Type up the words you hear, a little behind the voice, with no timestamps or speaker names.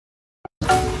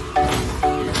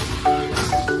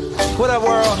What up,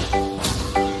 world?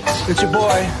 It's your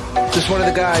boy, just one of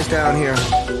the guys down here.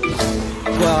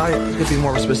 Well, I could be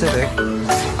more specific.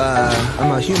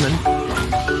 I'm a human.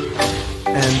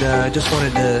 And just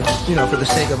wanted to, you know, for the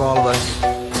sake of all of us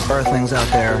earthlings out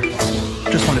there,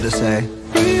 just wanted to say,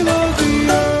 we love the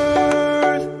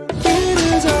earth, it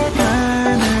is our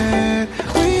planet.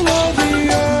 We love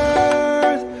the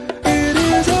earth, it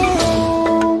is our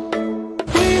home.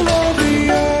 We love the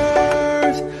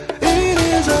earth, it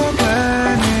is our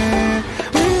planet.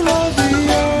 We love the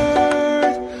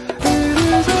earth, it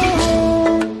is our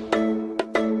home.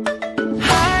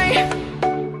 Hi,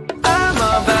 I'm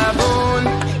a baboon.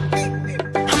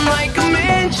 I'm like a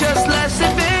man, just less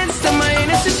advanced, and my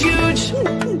anus is huge.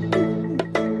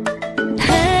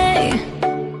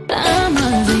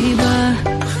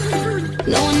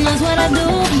 No one knows what I do,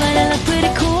 but I look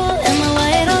pretty cool in my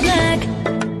white or black.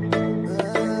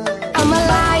 I'm a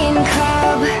lion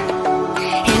cub,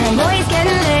 and I'm always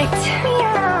getting licked.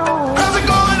 How's it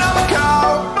going? I'm a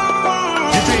cow.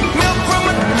 You drink milk from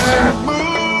a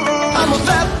I'm a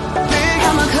fat pig.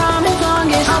 I'm a common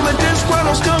fungus. I'm a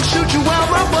disgruntled skunk, shoot you out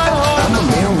my butthole. I'm a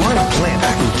marijuana plant,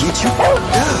 I can get you out.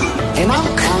 And I'm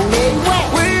Kanye West.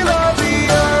 We love the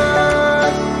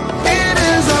earth, it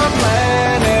is our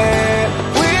planet.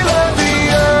 We love the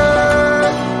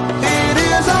earth, it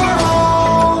is our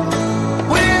home.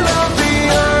 We love the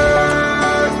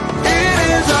earth, it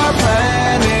is our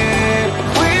planet.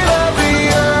 We love the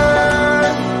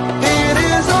earth, it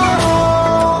is our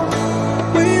home.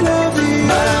 We love the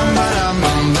earth.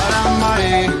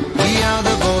 We are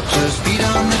the vultures, feet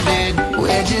on the bed.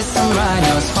 We're just some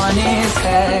rhinos, funny as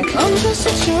heck. I'm just a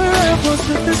giraffe, what's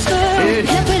with the step?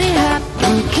 Hippity hop,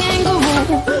 I'm a kangaroo.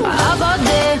 How about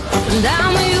that? Up and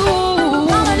down with you.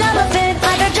 I'm an elephant, I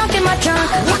got junk in my trunk.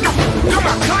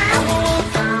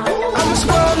 I'm a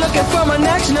squirrel looking for my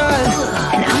next nut.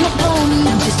 And I'm a pony,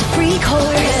 I'm just a freak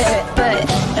horse. But,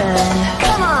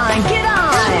 come on, get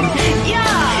on.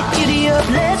 Yeah, giddy up,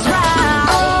 let's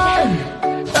ride.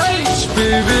 H,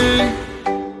 baby,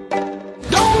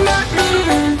 don't let me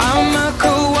in. I'm a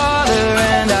koala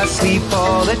and I sleep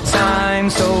all the time.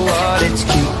 So what? It's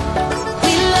cute.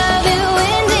 We love you,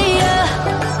 India.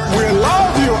 We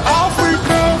love you,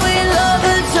 Africa. We love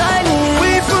you, Thailand.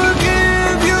 We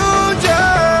forgive you,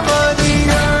 Germany.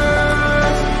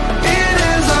 Earth, it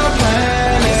is our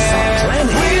planet.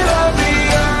 We love the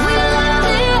earth,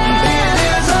 it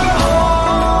is our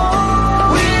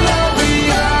home. We love the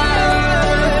earth,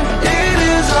 it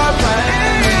is our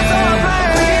planet.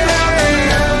 We love the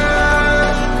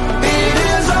earth, it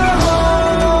is our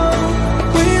home.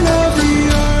 We love the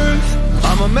earth.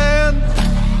 I'm a man.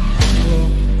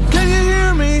 Can you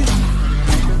hear me?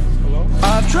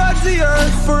 I've trudged the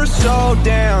earth for so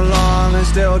damn long and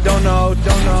still don't know.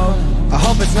 I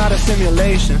hope it's not a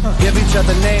simulation. Give each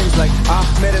other names like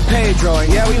Ahmed and Pedro. And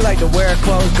yeah, we like to wear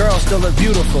clothes, girls still look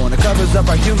beautiful. And it covers up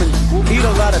our human, eat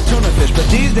a lot of tuna fish. But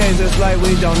these days it's like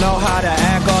we don't know how to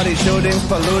act. All these shootings,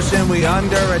 pollution, we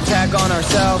under attack on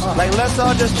ourselves. Like let's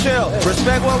all just chill,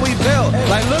 respect what we built.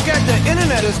 Like look at the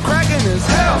internet, it's cracking as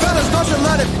hell. Fellas, don't you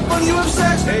let it when you have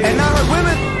sex. And I heard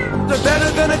women are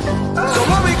better than it. So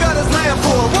what we gotta stand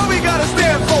for, what we gotta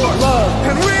stand for, love.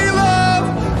 And we love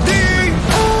the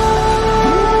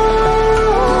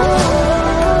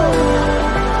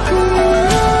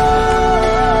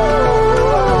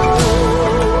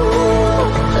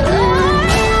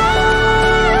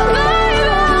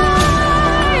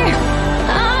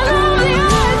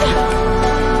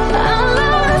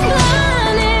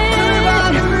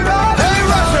Hey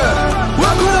Russia,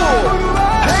 we're cool.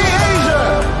 Hey Asia,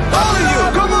 all of you,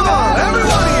 come on, every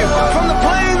one of you, from the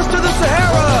plains to the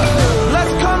Sahara,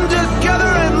 let's come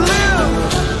together and live.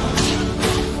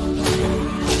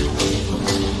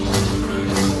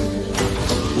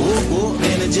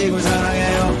 Viene chico,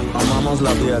 amamos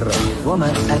la tierra.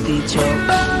 Woman ha dicho.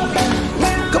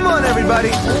 Come on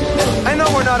everybody, I know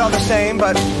we're not all the same,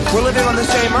 but we're living on the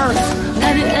same earth.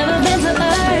 Have you ever been to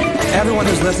Earth? Everyone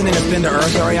who's listening has been to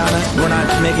Earth, Ariana. We're not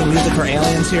making music for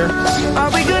aliens here.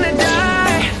 Are we gonna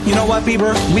die? You know what,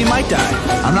 Bieber? We might die.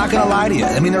 I'm not gonna lie to you.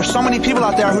 I mean, there's so many people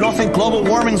out there who don't think global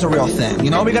warming's a real thing. You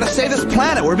know, we gotta save this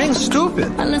planet. We're being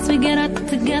stupid. Unless we get our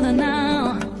together now.